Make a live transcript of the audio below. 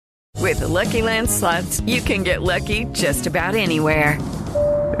With the Lucky Land Slots, you can get lucky just about anywhere.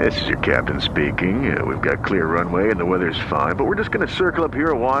 This is your captain speaking. We've got clear runway and the weather's fine, but we're just going to circle up here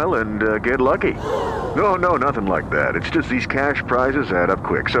a while and get lucky. No, nothing like that. It's just these cash prizes add up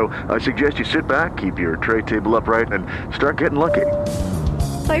quick. So I suggest you sit back, keep your tray table upright, and start getting lucky.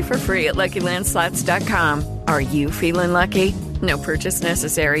 Play for free at LuckyLandSlots.com. Are you feeling lucky? No purchase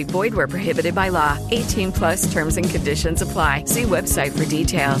necessary. Void where prohibited by law. 18 plus terms and conditions apply. See website for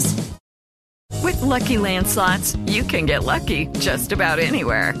details. With Lucky Land Slots, you can get lucky just about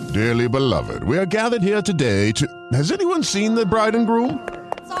anywhere. Dearly beloved, we are gathered here today to... Has anyone seen the bride and groom?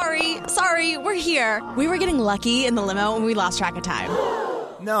 Sorry, we're here. We were getting lucky in the limo and we lost track of time.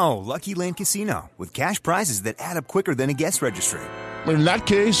 No, Lucky Land Casino, with cash prizes that add up quicker than a guest registry. In that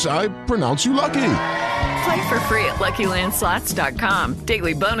case, I pronounce you lucky. Play for free at LuckyLandSlots.com.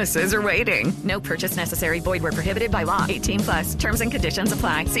 Daily bonuses are waiting. No purchase necessary. Void where prohibited by law. 18 plus. Terms and conditions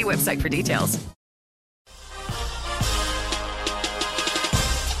apply. See website for details.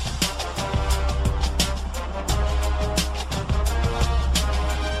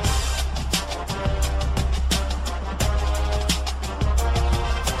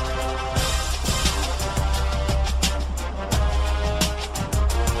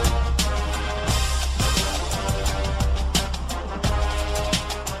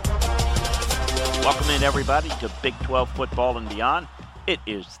 Welcome in, everybody, to Big 12 football and beyond. It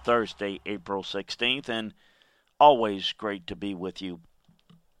is Thursday, April 16th, and always great to be with you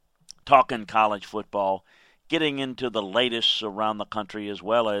talking college football, getting into the latest around the country, as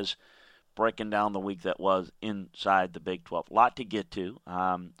well as breaking down the week that was inside the Big 12. A lot to get to.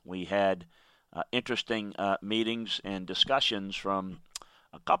 We had interesting meetings and discussions from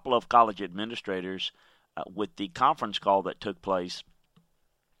a couple of college administrators with the conference call that took place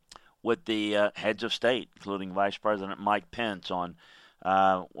with the heads of state, including Vice President Mike Pence, along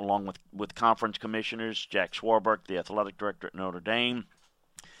with conference commissioners, Jack Swarbrick, the athletic director at Notre Dame,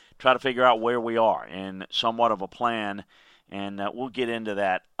 try to figure out where we are and somewhat of a plan, and we'll get into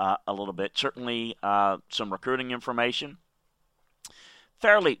that a little bit. Certainly some recruiting information.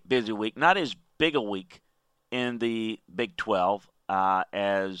 Fairly busy week, not as big a week in the Big 12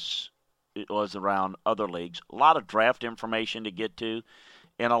 as it was around other leagues. A lot of draft information to get to,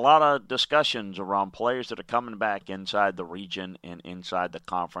 and a lot of discussions around players that are coming back inside the region and inside the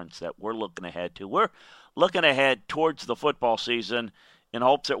conference that we're looking ahead to. We're looking ahead towards the football season in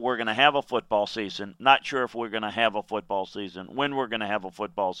hopes that we're going to have a football season. Not sure if we're going to have a football season, when we're going to have a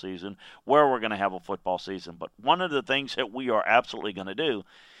football season, where we're going to have a football season. But one of the things that we are absolutely going to do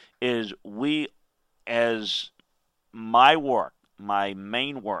is as my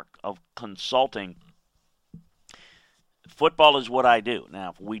main work of consulting, football is what I do.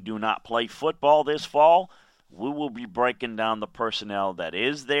 Now, if we do not play football this fall, we will be breaking down the personnel that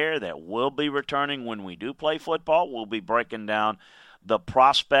is there, that will be returning when we do play football. We'll be breaking down the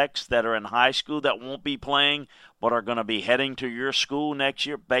prospects that are in high school that won't be playing but are going to be heading to your school next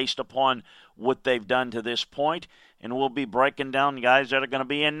year based upon what they've done to this point. And we'll be breaking down guys that are going to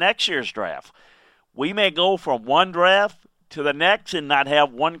be in next year's draft. We may go from one draft to the next and not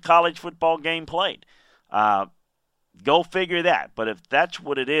have one college football game played. Go figure that. But if that's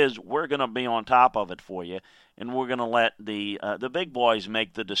what it is, we're going to be on top of it for you, and we're going to let the big boys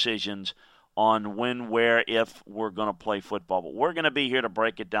make the decisions on when, where, if we're going to play football. But we're going to be here to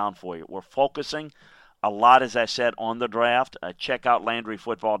break it down for you. We're focusing a lot, as I said, on the draft. Check out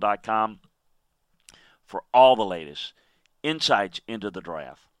LandryFootball.com for all the latest insights into the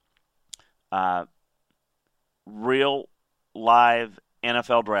draft. Real live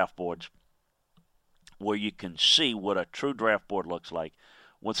NFL draft boards, where you can see what a true draft board looks like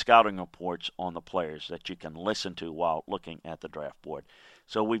with scouting reports on the players that you can listen to while looking at the draft board.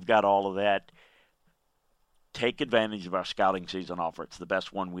 So we've got all of that. Take advantage of our scouting season offer. It's the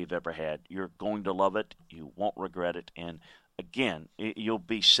best one we've ever had. You're going to love it. You won't regret it. And, again, you'll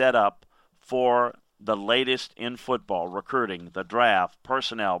be set up for the latest in football, recruiting, the draft,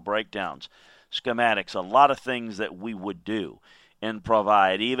 personnel, breakdowns, schematics, a lot of things that we would do and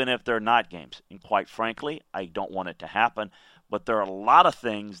provide, even if they're not games. And quite frankly, I don't want it to happen, but there are a lot of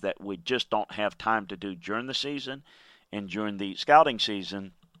things that we just don't have time to do during the season and during the scouting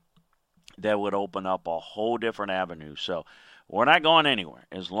season that would open up a whole different avenue. So we're not going anywhere.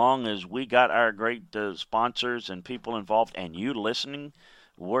 As long as we got our great sponsors and people involved and you listening,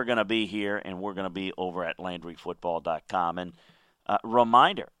 we're going to be here, and we're going to be over at LandryFootball.com. And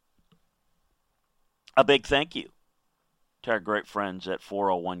reminder, a big thank you to our great friends at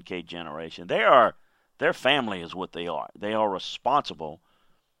 401k Generation. Their family is what they are. They are responsible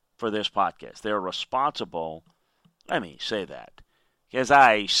for this podcast. They're responsible, let me say that, because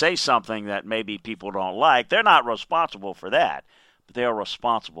I say something that maybe people don't like. They're not responsible for that, but they are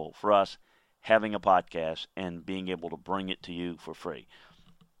responsible for us having a podcast and being able to bring it to you for free.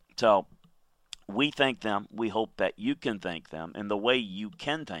 So we thank them. We hope that you can thank them. And the way you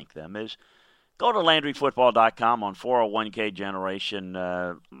can thank them is go to LandryFootball.com on 401k Generation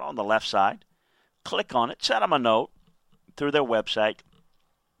on the left side. Click on it. Send them a note through their website.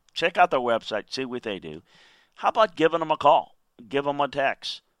 Check out their website. See what they do. How about giving them a call? Give them a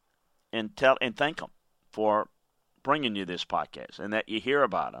text and thank them for bringing you this podcast and that you hear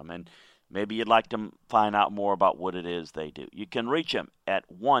about them. And maybe you'd like to find out more about what it is they do. You can reach them at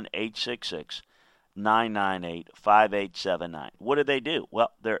 1-866-998-5879. What do they do?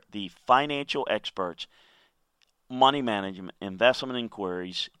 Well, they're the financial experts, money management, investment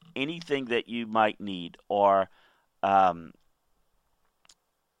inquiries, anything that you might need or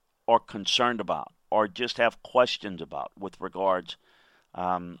concerned about or just have questions about with regards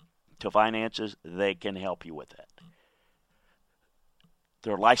to finances, they can help you with that.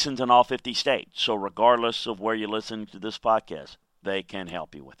 They're licensed in all 50 states, so regardless of where you listen to this podcast, they can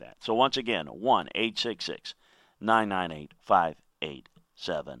help you with that. So once again,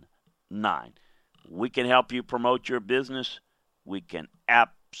 1-866-998-5879. We can help you promote your business. We can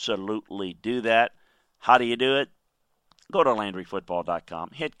absolutely do that. How do you do it? Go to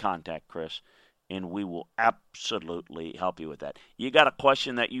LandryFootball.com, hit Contact Chris, and we will absolutely help you with that. You got a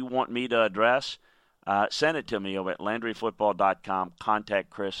question that you want me to address? Send it to me over at LandryFootball.com. Contact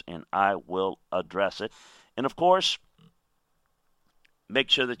Chris, and I will address it. And, of course, make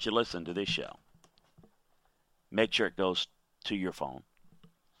sure that you listen to this show. Make sure it goes to your phone.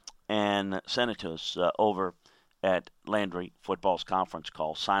 And send it to us over at Landry Football's conference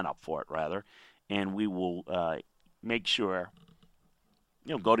call. Sign up for it, rather. And we will make sure,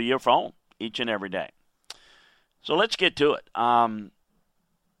 go to your phone each and every day. So let's get to it. Kind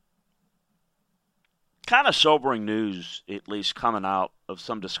of sobering news, at least coming out of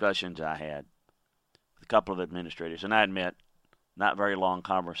some discussions I had with a couple of administrators. And I admit, not very long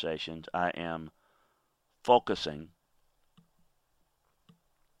conversations. I am focusing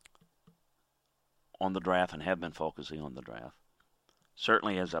on the draft and have been focusing on the draft.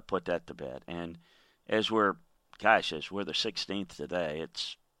 Certainly as I put that to bed. And as we're the 16th today,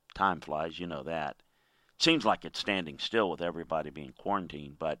 it's time flies, you know that. It seems like it's standing still with everybody being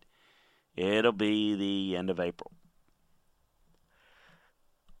quarantined, but it'll be the end of April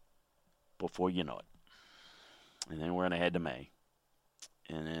before you know it. And then we're going to head to May.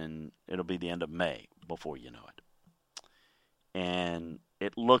 And then it'll be the end of May before you know it. And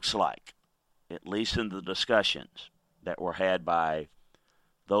it looks like, at least in the discussions that were had by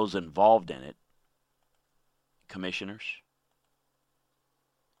those involved in it, commissioners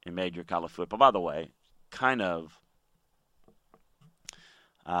in major college football. By the way, kind of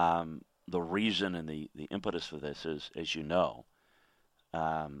the reason and the impetus for this is, as you know,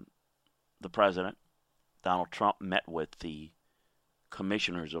 the president, Donald Trump, met with the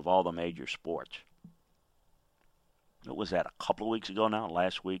commissioners of all the major sports. What was that, a couple of weeks ago now?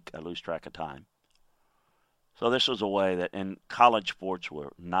 Last week, I lose track of time. So this was a way that in college sports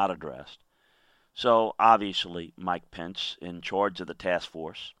were not addressed. So obviously Mike Pence, in charge of the task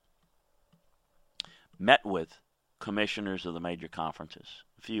force, met with commissioners of the major conferences,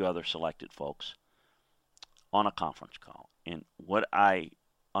 a few other selected folks, on a conference call. And what I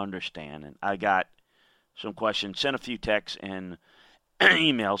understand, and I got some questions, sent a few texts and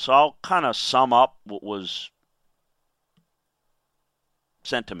emails, so I'll kind of sum up what was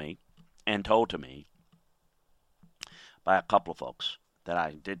sent to me and told to me by a couple of folks that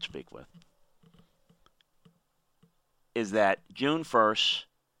I did speak with, is that June 1st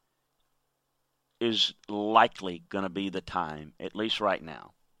is likely going to be the time, at least right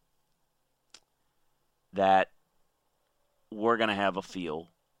now, that we're going to have a feel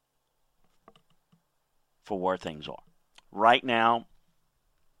for where things are. Right now,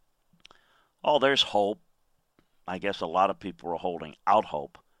 there's hope. I guess a lot of people are holding out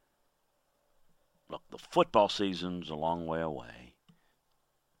hope. Look, the football season's a long way away.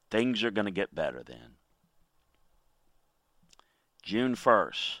 Things are going to get better then. June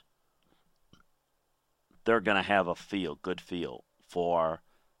 1st, they're going to have a good feel for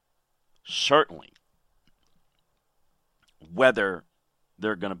certainly whether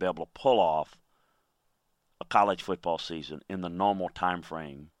they're going to be able to pull off a college football season in the normal time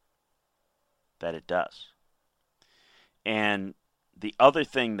frame that it does. And the other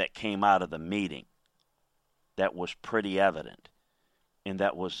thing that came out of the meeting that was pretty evident, and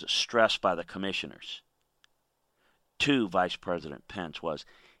that was stressed by the commissioners to Vice President Pence, was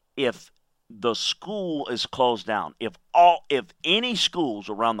if the school is closed down, if any schools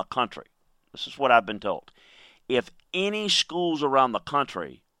around the country, this is what I've been told, if any schools around the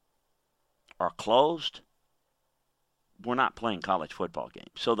country are closed, we're not playing college football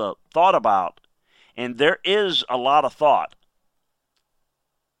games. So the thought about, and there is a lot of thought,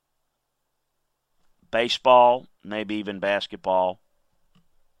 baseball, maybe even basketball,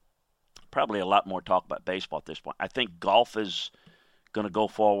 probably a lot more talk about baseball at this point. I think golf is going to go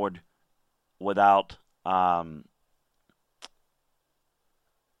forward without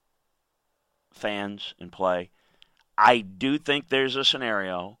fans in play. I do think there's a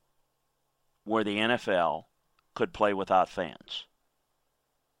scenario where the NFL could play without fans.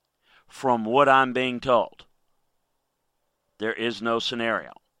 From what I'm being told, there is no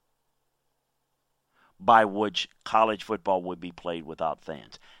scenario by which college football would be played without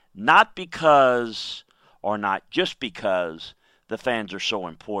fans. Not because, or not just because, the fans are so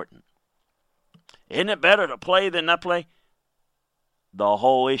important. Isn't it better to play than not play? The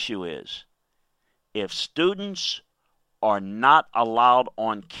whole issue is, if students are not allowed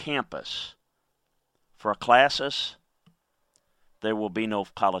on campus for classes, there will be no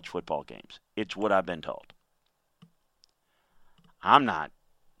college football games. It's what I've been told. I'm not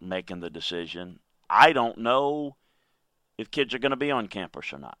making the decision. I don't know if kids are going to be on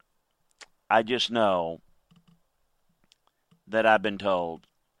campus or not. I just know that I've been told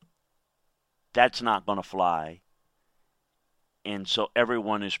that's not going to fly. And so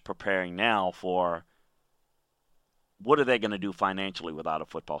everyone is preparing now for what are they going to do financially without a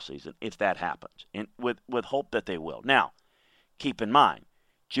football season if that happens, and with hope that they will. Now, keep in mind,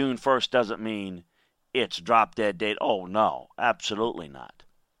 June 1st doesn't mean it's drop-dead date. Oh, no, absolutely not.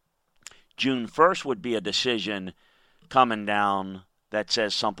 June 1st would be a decision coming down that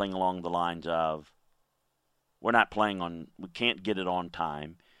says something along the lines of, we can't get it on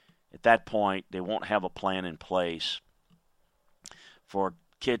time. At that point, they won't have a plan in place for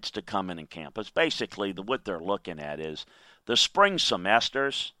kids to come in and campus. Basically, what they're looking at is the spring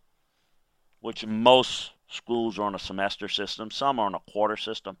semesters, which most schools are on a semester system. Some are on a quarter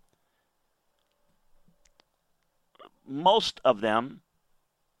system. Most of them,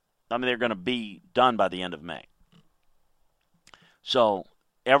 they're going to be done by the end of May. So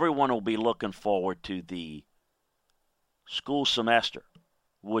everyone will be looking forward to the school semester,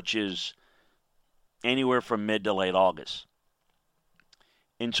 which is anywhere from mid to late August.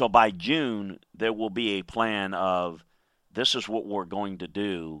 And so by June, there will be a plan of this is what we're going to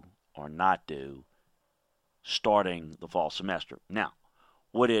do or not do starting the fall semester. Now,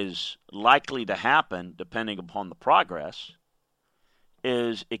 what is likely to happen, depending upon the progress,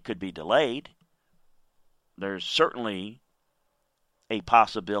 is it could be delayed. There's certainly a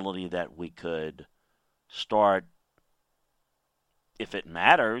possibility that we could start, if it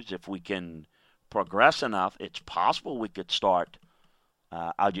matters, if we can progress enough, it's possible we could start.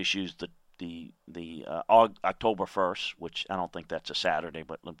 I'll just use the October 1st, which I don't think that's a Saturday,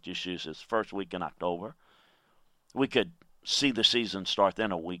 but let's just use this first week in October. We could see the season start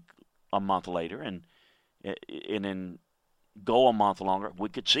then a month later, and then go a month longer. We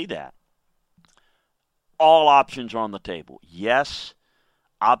could see that. All options are on the table. Yes,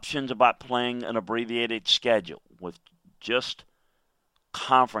 options about playing an abbreviated schedule with just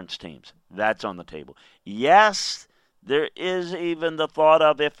conference teams. That's on the table. Yes, there is even the thought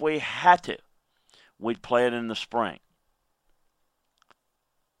of if we had to, we'd play it in the spring.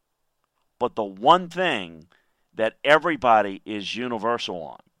 But the one thing that everybody is universal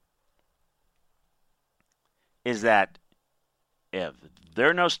on is that if there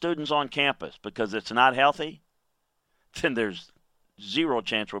are no students on campus because it's not healthy, then there's zero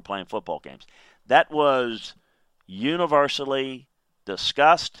chance we're playing football games. That was universally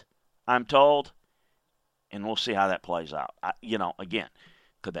discussed, I'm told, and we'll see how that plays out. Again,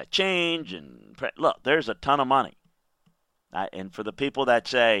 could that change? And look, there's a ton of money. And for the people that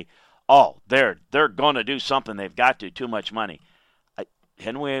say, oh, they're going to do something, they've got too much money.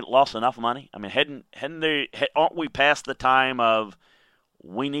 Hadn't we lost enough money? Aren't we past the time of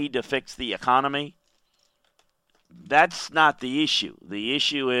we need to fix the economy? That's not the issue. The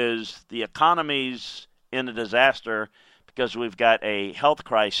issue is the economy's in a disaster because we've got a health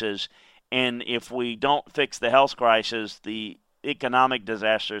crisis, and if we don't fix the health crisis, the economic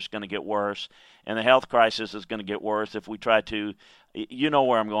disaster is going to get worse, and the health crisis is going to get worse if we try to, you know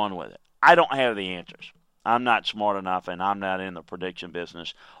where I'm going with it. I don't have the answers. I'm not smart enough, and I'm not in the prediction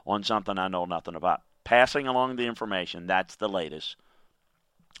business on something I know nothing about. Passing along the information, that's the latest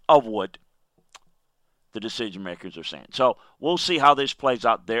of what the decision makers are saying. So we'll see how this plays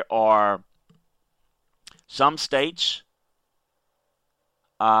out. There are some states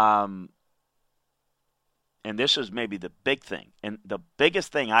and this is maybe the big thing, and the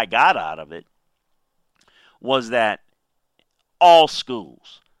biggest thing I got out of it was that all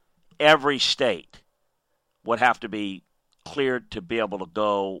schools, every state, would have to be cleared to be able to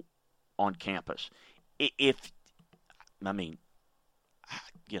go on campus.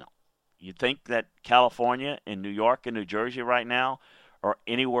 You think that California and New York and New Jersey right now are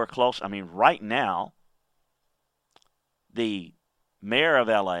anywhere close? I mean, right now, the mayor of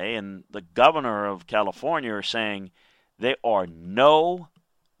L.A. and the governor of California are saying there will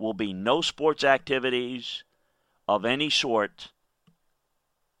be no sports activities of any sort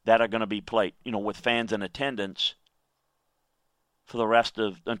that are going to be played, with fans in attendance for the rest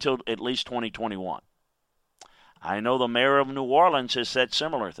of, until at least 2021. I know the mayor of New Orleans has said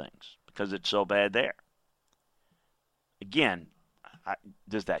similar things because it's so bad there. Again,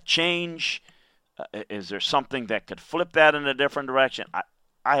 does that change? Is there something that could flip that in a different direction?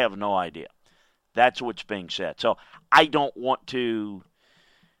 I have no idea. That's what's being said. So I don't want to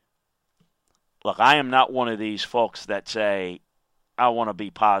 – look, I am not one of these folks that say, I want to be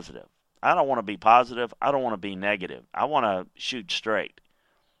positive. I don't want to be positive. I don't want to be negative. I want to shoot straight.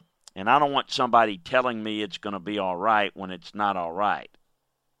 And I don't want somebody telling me it's going to be all right when it's not all right.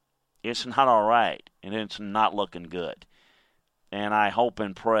 It's not all right, and it's not looking good. And I hope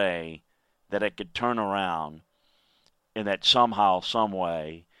and pray that it could turn around and that somehow, some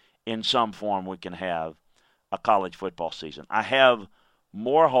way, in some form, we can have a college football season. I have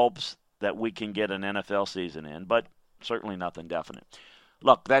more hopes that we can get an NFL season in, but certainly nothing definite.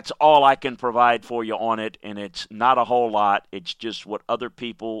 Look, that's all I can provide for you on it, and it's not a whole lot. It's just what other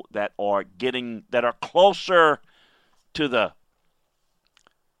people that are closer to the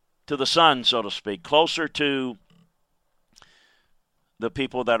sun, so to speak, closer to the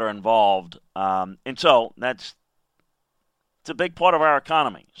people that are involved. And so it's a big part of our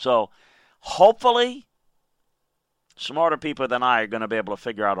economy. So hopefully smarter people than I are going to be able to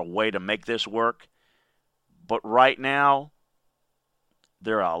figure out a way to make this work. But right now,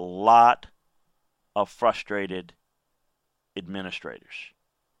 there are a lot of frustrated administrators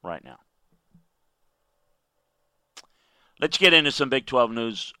right now. Let's get into some Big 12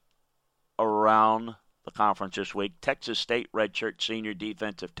 news around the conference this week. Texas State redshirt senior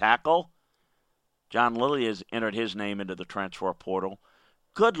defensive tackle John Lilly has entered his name into the transfer portal.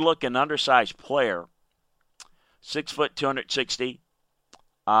 Good-looking, undersized player, 6 foot 260.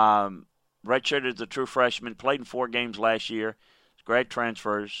 Redshirted as a true freshman, played in 4 games last year. Grad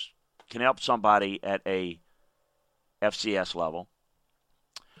transfers, can help somebody at a FCS level.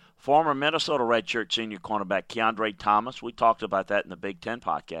 Former Minnesota redshirt senior cornerback Keandre Thomas, we talked about that in the Big Ten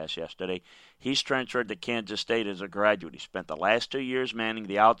podcast yesterday. He's transferred to Kansas State as a graduate. He spent the last 2 years manning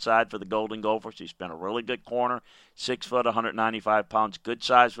the outside for the Golden Gophers. He's been a really good corner, 6 foot, 195 pounds, good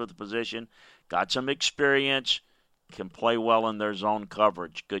size for the position, got some experience, can play well in their zone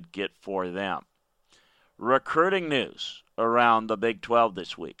coverage. Good get for them. Recruiting news around the Big 12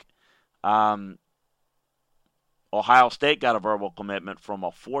 this week. Ohio State got a verbal commitment from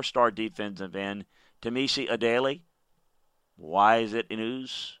a 4-star defensive end, Tamisi Adeli. Why is it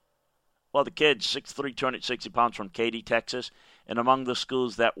news? Well, the kid's 6'3", 260 pounds from Katy, Texas, and among the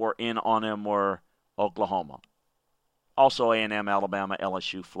schools that were in on him were Oklahoma. Also A&M, Alabama,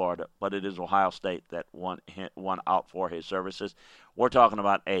 LSU, Florida, but it is Ohio State that won out for his services. We're talking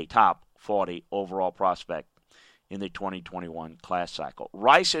about a top 40 overall prospect in the 2021 class cycle.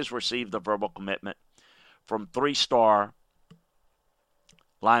 Rice has received the verbal commitment from 3-star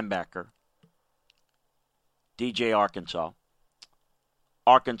linebacker DJ Arkansas.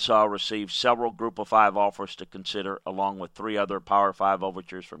 Arkansas received several Group of 5 offers to consider, along with 3 other Power 5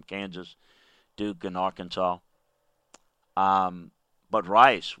 overtures from Kansas, Duke, and Arkansas. But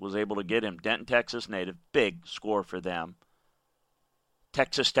Rice was able to get him. Denton, Texas native, big score for them.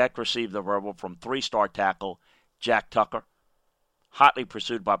 Texas Tech received the verbal from 3-star tackle Jack Tucker, hotly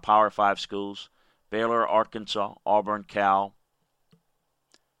pursued by Power 5 schools. Baylor, Arkansas, Auburn, Cal,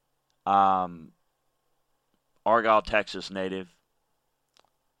 Argyle, Texas native.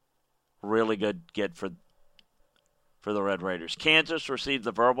 Really good get for the Red Raiders. Kansas received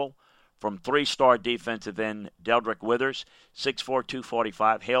the verbal from 3-star defensive end Deldrick Withers, 6'4",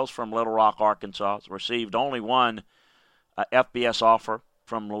 245, hails from Little Rock, Arkansas. Received only one FBS offer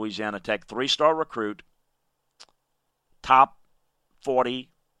from Louisiana Tech. 3-star recruit, top 40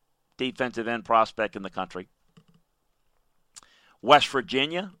 defensive end prospect in the country. West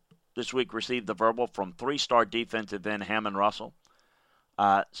Virginia this week received the verbal from 3-star defensive end Hammond Russell,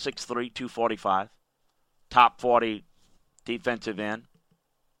 6'3", 245, top 40 defensive end,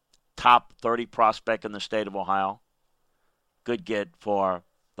 top 30 prospect in the state of Ohio. Good get for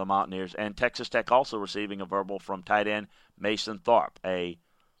the Mountaineers. And Texas Tech also receiving a verbal from tight end Mason Tharp, a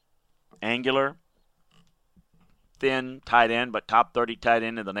angular, thin tight end, but top 30 tight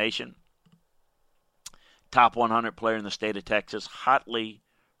end in the nation. Top 100 player in the state of Texas. Hotly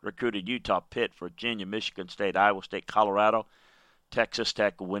recruited Utah, Pitt, Virginia, Michigan State, Iowa State, Colorado. Texas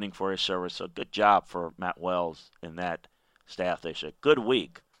Tech winning for his service. So good job for Matt Wells and that staff. They said good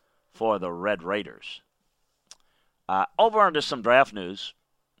week for the Red Raiders. Over into some draft news.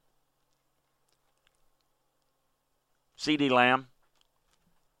 CeeDee Lamb.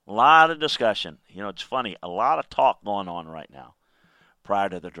 A lot of discussion. You know, it's funny. A lot of talk going on right now prior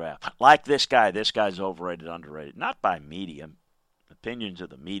to the draft. Like this guy. This guy's overrated, underrated. Not by media. Opinions of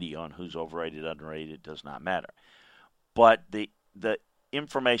the media on who's overrated, underrated does not matter. But the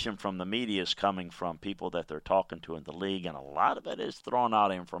information from the media is coming from people that they're talking to in the league, and a lot of it is throwing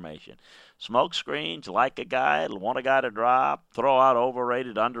out information. Smoke screens, like a guy, want a guy to drop, throw out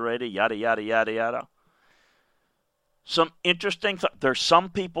overrated, underrated, yada, yada, yada, yada. Some interesting there's some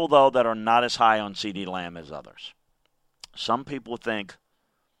people, though, that are not as high on CeeDee Lamb as others. Some people think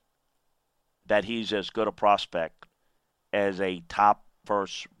that he's as good a prospect as a top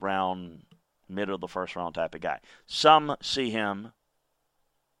first round, middle of the first round type of guy. Some see him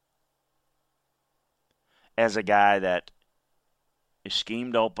as a guy that is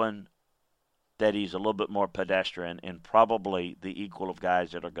schemed open, that he's a little bit more pedestrian, and probably the equal of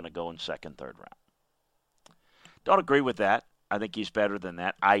guys that are going to go in second, third round. Don't agree with that. I think he's better than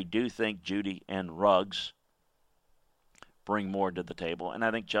that. I do think Judy and Ruggs bring more to the table, and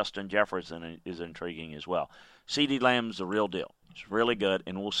I think Justin Jefferson is intriguing as well. CeeDee Lamb's the real deal. He's really good,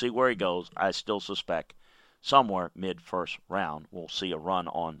 and we'll see where he goes. I still suspect somewhere mid-first round we'll see a run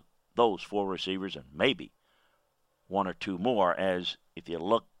on those 4 receivers and maybe 1 or 2 more, as if you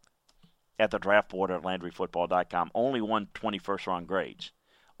look at the draft board at LandryFootball.com, only 21 grades.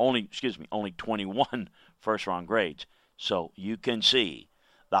 Only 21 first-round grades. So you can see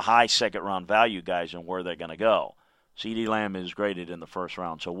the high second-round value guys and where they're going to go. CeeDee Lamb is graded in the first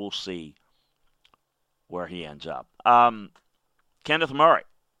round, so we'll see where he ends up. Kenneth Murray,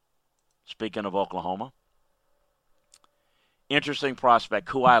 speaking of Oklahoma, interesting prospect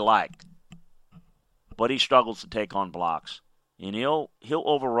who I like, but he struggles to take on blocks. And he'll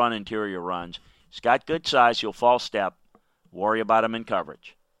overrun interior runs. He's got good size. He'll false step. Worry about him in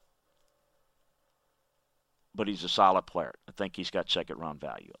coverage. But he's a solid player. I think he's got second-round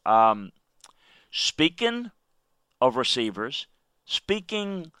value. Speaking of receivers,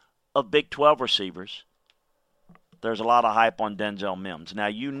 speaking of Big 12 receivers, there's a lot of hype on Denzel Mims. Now,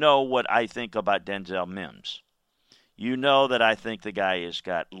 you know what I think about Denzel Mims. You know that I think the guy has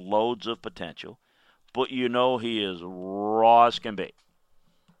got loads of potential, but you know he is raw as can be.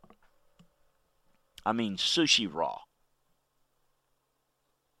 I mean, sushi raw.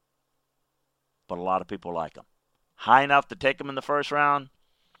 But a lot of people like him. High enough to take him in the first round?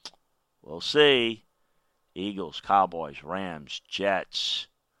 We'll see. Eagles, Cowboys, Rams, Jets,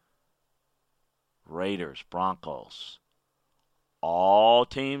 Raiders, Broncos. All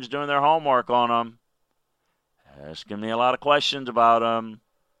teams doing their homework on him. Asking me a lot of questions about him.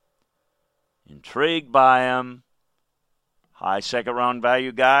 Intrigued by him. High second-round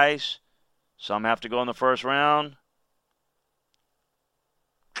value guys. Some have to go in the first round.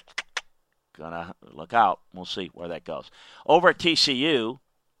 Gonna look out. We'll see where that goes. Over at TCU,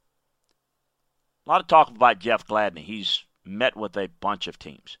 a lot of talk about Jeff Gladney. He's met with a bunch of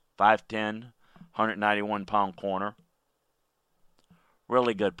teams. 5'10", 191-pound corner.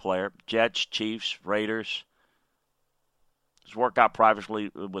 Really good player. Jets, Chiefs, Raiders. He's worked out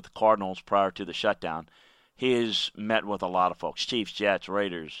privately with the Cardinals prior to the shutdown. He has met with a lot of folks. Chiefs, Jets,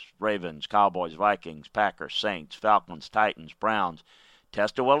 Raiders, Ravens, Cowboys, Vikings, Packers, Saints, Falcons, Titans, Browns.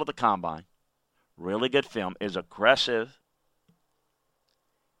 Tested well at the combine. Really good film. Is aggressive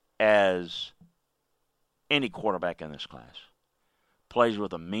as any quarterback in this class. Plays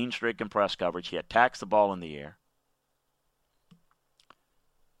with a mean streak in press coverage. He attacks the ball in the air.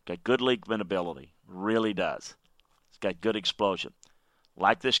 Got good leaping ability. Really does. He's got good explosion.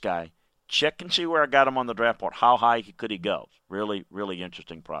 Like this guy. Check and see where I got him on the draft board. How high could he go? Really, really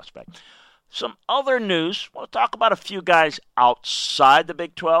interesting prospect. Some other news. I want to talk about a few guys outside the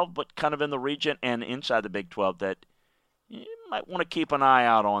Big 12, but kind of in the region and inside the Big 12 that you might want to keep an eye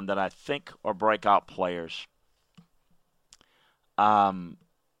out on that I think are breakout players. New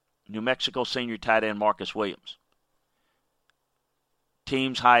Mexico senior tight end Marcus Williams.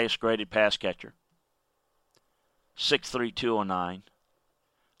 Team's highest graded pass catcher. 6'3", 209.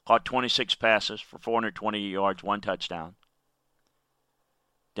 Caught 26 passes for 420 yards, 1 touchdown.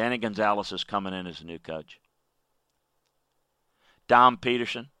 Danny Gonzalez is coming in as a new coach. Dom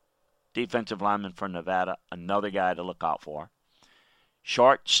Peterson, defensive lineman from Nevada, another guy to look out for.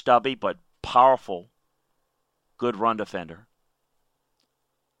 Short, stubby, but powerful, good run defender.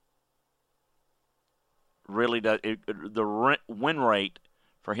 Really does. The win rate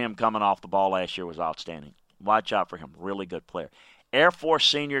for him coming off the ball last year was outstanding. Watch out for him. Really good player. Air Force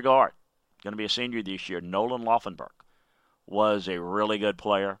senior guard, going to be a senior this year, Nolan Laufenberg, was a really good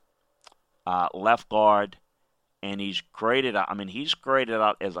player. Left guard, and he's graded out. I mean, he's graded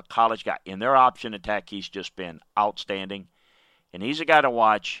out as a college guy. In their option attack, he's just been outstanding. And he's a guy to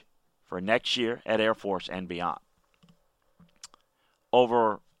watch for next year at Air Force and beyond.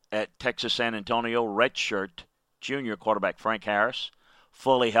 Over at Texas San Antonio, redshirt junior quarterback Frank Harris,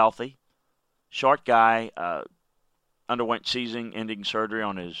 fully healthy. Short guy, underwent season-ending surgery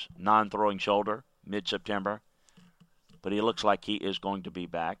on his non-throwing shoulder mid-September, but he looks like he is going to be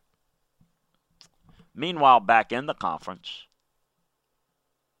back. Meanwhile, back in the conference,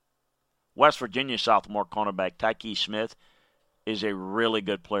 West Virginia sophomore cornerback Tyke Smith is a really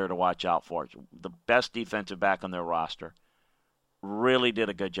good player to watch out for. The best defensive back on their roster. Really did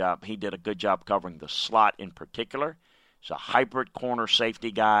a good job. He did a good job covering the slot in particular. He's a hybrid corner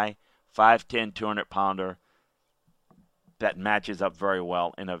safety guy, 5'10", 200-pounder that matches up very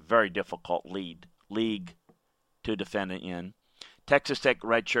well in a very difficult league to defend in. Texas Tech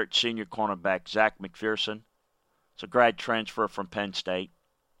redshirt senior cornerback Zach McPherson. It's a grad transfer from Penn State.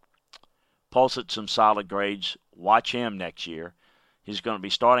 Posted some solid grades. Watch him next year. He's going to be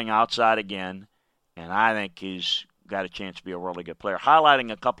starting outside again, and I think he's got a chance to be a really good player.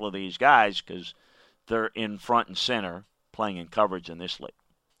 Highlighting a couple of these guys because they're in front and center playing in coverage in this league.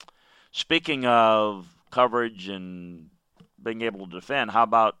 Speaking of coverage and being able to defend, how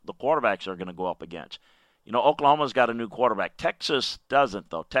about the quarterbacks they're going to go up against? You know, Oklahoma's got a new quarterback. Texas doesn't,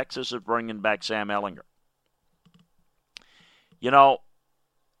 though. Texas is bringing back Sam Ehlinger. You know,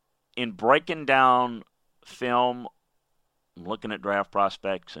 in breaking down film, looking at draft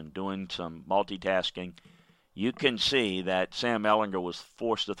prospects and doing some multitasking, you can see that Sam Ehlinger was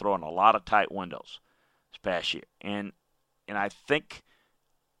forced to throw in a lot of tight windows this past year. And I think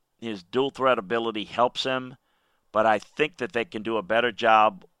his dual threat ability helps him, but I think that they can do a better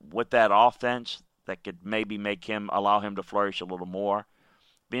job with that offense that could maybe allow him to flourish a little more.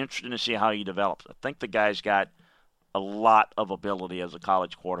 Be interesting to see how he develops. I think the guy's got a lot of ability as a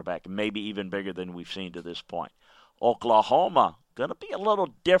college quarterback, maybe even bigger than we've seen to this point. Oklahoma, going to be a little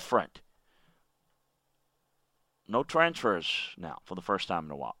different. No transfers now for the first time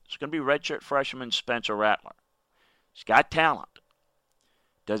in a while. It's going to be redshirt freshman Spencer Rattler. He's got talent.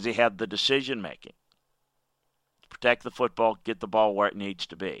 Does he have the decision-making? Protect the football, get the ball where it needs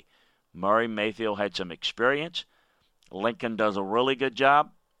to be. Murray Mayfield had some experience. Lincoln does a really good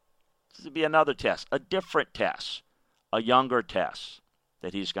job. This will be another test, a different test, a younger test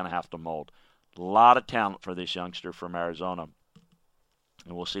that he's going to have to mold. A lot of talent for this youngster from Arizona,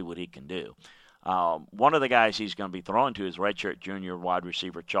 and we'll see what he can do. One of the guys he's going to be throwing to is redshirt junior wide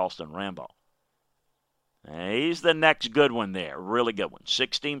receiver Charleston Rambo. He's the next good one there, really good one.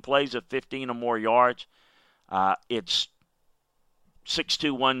 16 plays of 15 or more yards. It's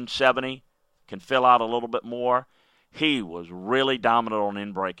 6'2", 170, can fill out a little bit more. He was really dominant on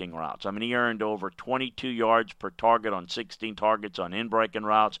in-breaking routes. I mean, he earned over 22 yards per target on 16 targets on in-breaking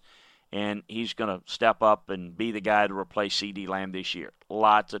routes, and he's going to step up and be the guy to replace C.D. Lamb this year.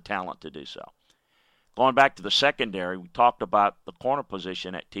 Lots of talent to do so. Going back to the secondary, we talked about the corner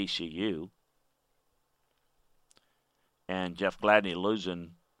position at TCU and Jeff Gladney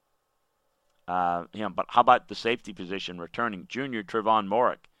losing him. But how about the safety position returning? Junior Trevon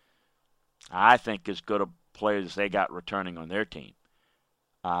Morik, I think, as good a player as they got returning on their team.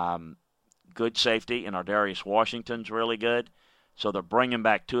 Good safety, and Ardarius Washington's really good. So they're bringing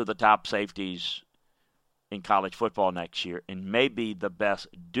back two of the top safeties in college football next year and maybe the best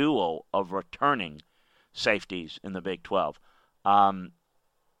duo of returning safeties in the Big 12.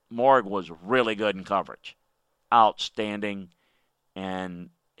 Morik was really good in coverage. Outstanding,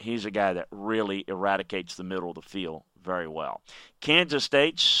 and he's a guy that really eradicates the middle of the field very well. Kansas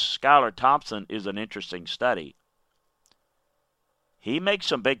State's Skylar Thompson is an interesting study. He makes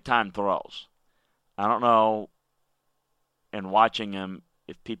some big-time throws. I don't know, in watching him,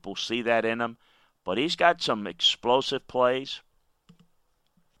 if people see that in him, but he's got some explosive plays.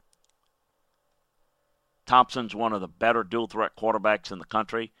 Thompson's one of the better dual-threat quarterbacks in the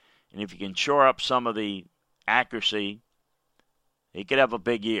country, and if you can shore up some of the accuracy, he could have a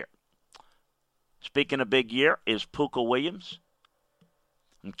big year. Speaking of big year, is Puka Williams.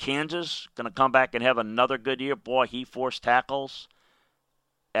 And Kansas going to come back and have another good year. Boy, he forced tackles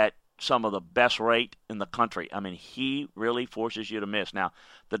at some of the best rate in the country. I mean, he really forces you to miss. Now,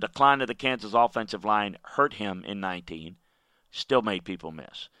 the decline of the Kansas offensive line hurt him in 19. Still made people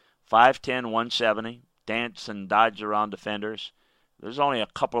miss. 5'10", 170, dance and dodge around defenders. There's only a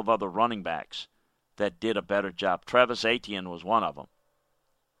couple of other running backs that did a better job. Travis Etienne was one of them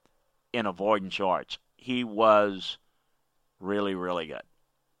in avoiding yards. He was really, really good.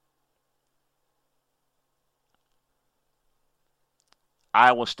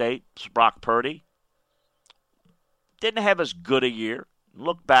 Iowa State's Brock Purdy didn't have as good a year.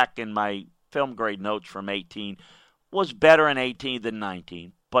 Look back in my film grade notes from 18. Was better in 18 than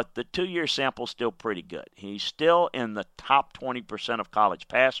 19, but the 2-year sample's still pretty good. He's still in the top 20% of college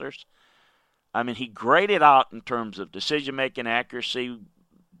passers. I mean, he graded out in terms of decision-making, accuracy,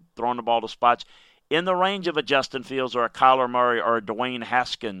 throwing the ball to spots, in the range of a Justin Fields or a Kyler Murray or a Dwayne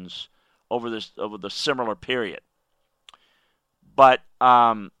Haskins over the similar period. But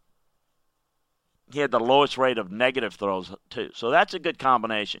he had the lowest rate of negative throws, too. So that's a good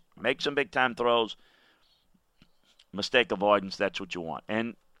combination. Make some big-time throws, mistake avoidance, that's what you want.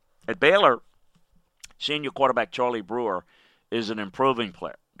 And at Baylor, senior quarterback Charlie Brewer is an improving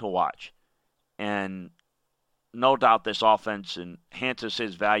player to watch. And no doubt this offense enhances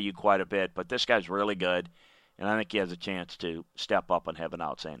his value quite a bit, but this guy's really good, and I think he has a chance to step up and have an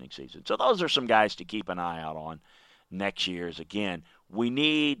outstanding season. So those are some guys to keep an eye out on next year's. Again, we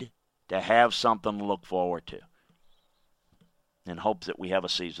need to have something to look forward to and hope that we have a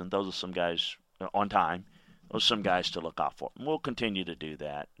season. Those are some guys on time. Those are some guys to look out for. And we'll continue to do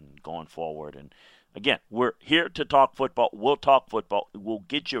that and going forward. And again, we're here to talk football. We'll talk football. We'll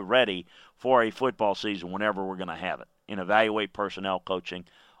get you ready for a football season whenever we're going to have it. And evaluate personnel, coaching,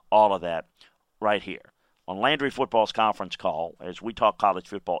 all of that right here on Landry Football's conference call as we talk college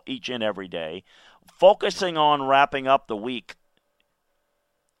football each and every day, focusing on wrapping up the week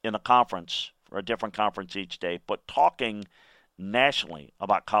in a conference or a different conference each day, but talking nationally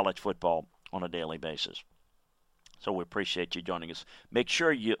about college football on a daily basis. So we appreciate you joining us. Make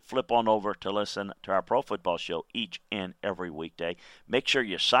sure you flip on over to listen to our Pro Football Show each and every weekday. Make sure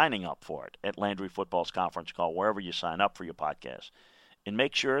you're signing up for it at Landry Football's conference call, wherever you sign up for your podcast. And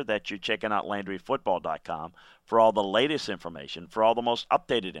make sure that you're checking out LandryFootball.com for all the latest information, for all the most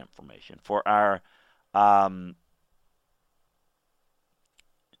updated information, for our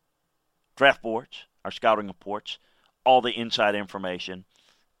draft boards, our scouting reports, all the inside information.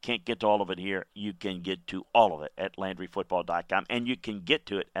 Can't get to all of it here. You can get to all of it at LandryFootball.com, and you can get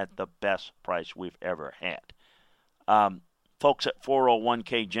to it at the best price we've ever had. Folks at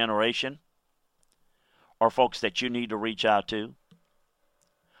 401k Generation are folks that you need to reach out to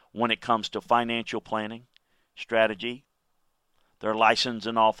when it comes to financial planning, strategy. They're licensed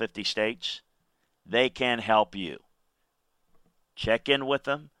in all 50 states. They can help you. Check in with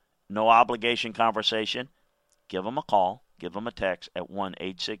them. No obligation conversation. Give them a call. Give them a text at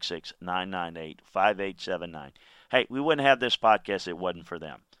 1-866-998-5879. Hey, we wouldn't have this podcast if it wasn't for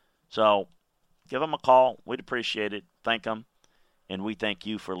them. So give them a call. We'd appreciate it. Thank them. And we thank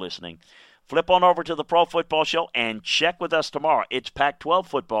you for listening. Flip on over to the Pro Football Show and check with us tomorrow. It's Pac-12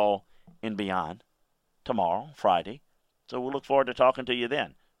 football and beyond tomorrow, Friday. So we'll look forward to talking to you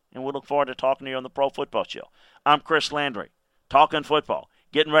then. And we'll look forward to talking to you on the Pro Football Show. I'm Chris Landry, talking football,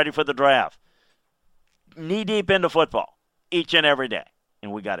 getting ready for the draft, knee-deep into football each and every day.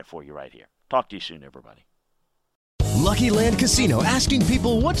 And we got it for you right here. Talk to you soon, everybody. Lucky Land Casino, asking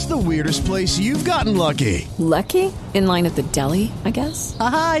people, what's the weirdest place you've gotten lucky? Lucky? In line at the deli, I guess?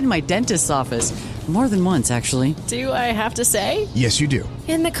 Aha, in my dentist's office. More than once, actually. Do I have to say? Yes, you do.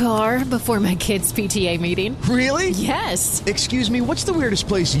 In the car before my kids' PTA meeting. Really? Yes. Excuse me, what's the weirdest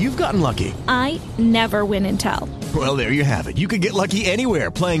place you've gotten lucky? I never win and tell. Well, there you have it. You can get lucky anywhere,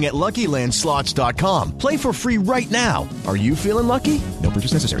 playing at LuckyLandSlots.com. Play for free right now. Are you feeling lucky? No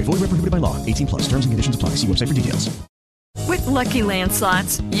purchase necessary. Void where prohibited by law. 18+. Terms and conditions apply. See website for details. With Lucky Land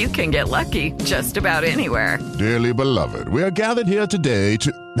Slots, you can get lucky just about anywhere. Dearly beloved, we are gathered here today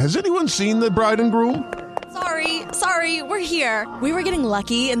to... Has anyone seen the bride and groom? Sorry, we're here. We were getting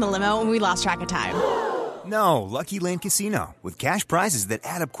lucky in the limo and we lost track of time. No, Lucky Land Casino, with cash prizes that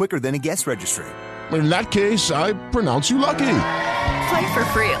add up quicker than a guest registry. In that case, I pronounce you lucky. Play for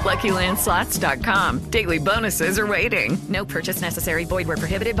free at LuckyLandSlots.com. Daily bonuses are waiting. No purchase necessary. Void where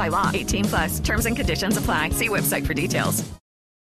prohibited by law. 18+. Terms and conditions apply. See website for details.